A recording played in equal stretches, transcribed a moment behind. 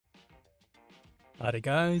Alright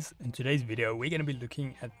guys, in today's video we're going to be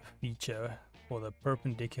looking at the feature for the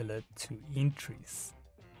perpendicular to entries.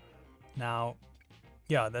 Now,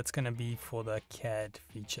 yeah, that's going to be for the CAD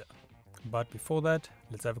feature. But before that,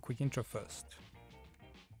 let's have a quick intro first.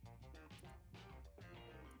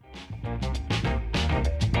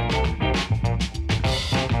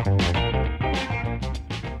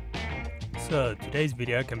 So today's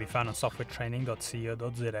video can be found on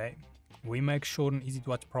softwaretraining.co.za. We make short and easy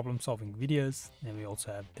to watch problem solving videos, and we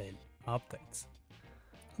also have daily updates.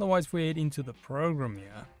 Otherwise, we head into the program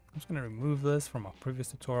here. I'm just going to remove this from our previous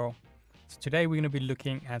tutorial. So today we're going to be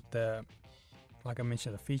looking at the, like I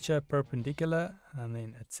mentioned, the feature perpendicular, and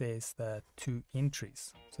then it says the two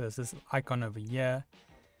entries. So there's this icon over here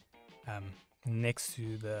next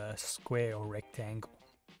to the square or rectangle.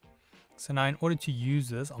 So now in order to use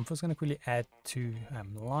this, I'm first going to quickly add two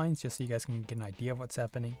lines just so you guys can get an idea of what's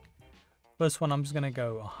happening. First one, I'm just going to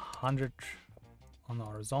go 100 on the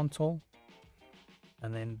horizontal.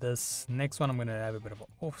 And then this next one, I'm going to have a bit of an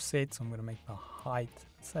offset. So I'm going to make the height,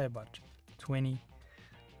 say about 20.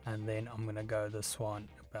 And then I'm going to go this one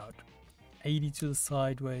about 80 to the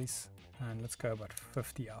sideways. And let's go about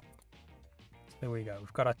 50 up. So there we go.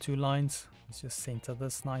 We've got our two lines. Let's just center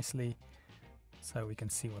this nicely so we can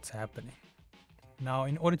see what's happening. Now,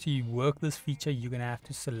 in order to work this feature, you're going to have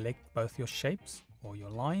to select both your shapes or your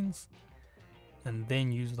lines and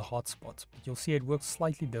then use the hotspots. But you'll see it works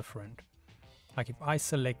slightly different. Like if I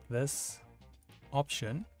select this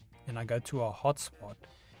option and I go to our hotspot,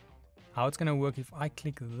 how it's going to work, if I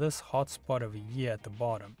click this hotspot over here at the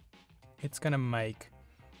bottom, it's going to make,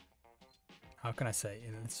 how can I say,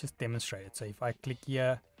 let's just demonstrate it. So if I click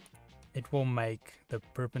here, it will make the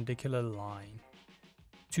perpendicular line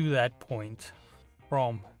to that point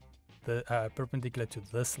from the perpendicular to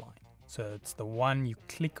this line. So it's the one you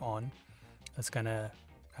click on that's going to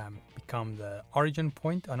become the origin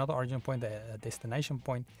point, another origin point, the destination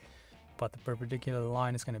point, but the perpendicular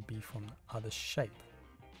line is going to be from the other shape.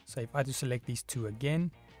 So if I just select these two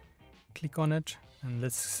again, click on it, and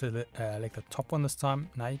let's select the top one this time.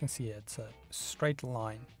 Now you can see it's a straight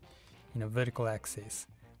line in a vertical axis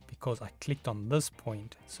because I clicked on this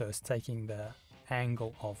point, so it's taking the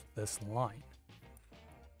angle of this line.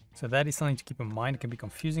 So that is something to keep in mind. It can be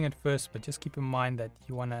confusing at first, but just keep in mind that if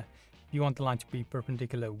you want the line to be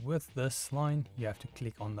perpendicular with this line, you have to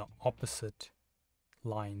click on the opposite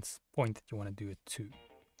line's point that you want to do it to.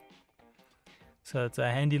 So it's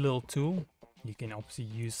a handy little tool. You can obviously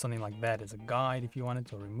use something like that as a guide if you wanted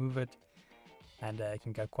to remove it, and it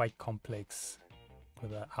can go quite complex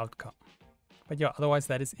with the outcome. But yeah, otherwise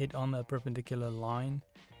that is it on the perpendicular line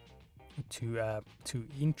to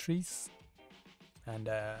entries. And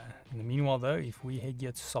in the meanwhile though, if we head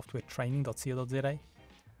here to softwaretraining.co.za,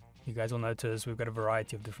 you guys will notice we've got a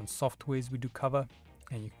variety of different softwares we do cover,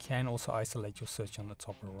 and you can also isolate your search on the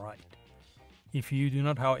top right. If you do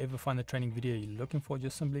not, however, find the training video you're looking for,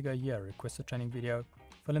 just simply go here, request a training video,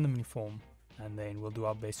 fill in the mini form, and then we'll do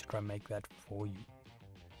our best to try and make that for you.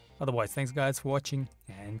 Otherwise, thanks guys for watching,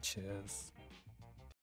 and cheers.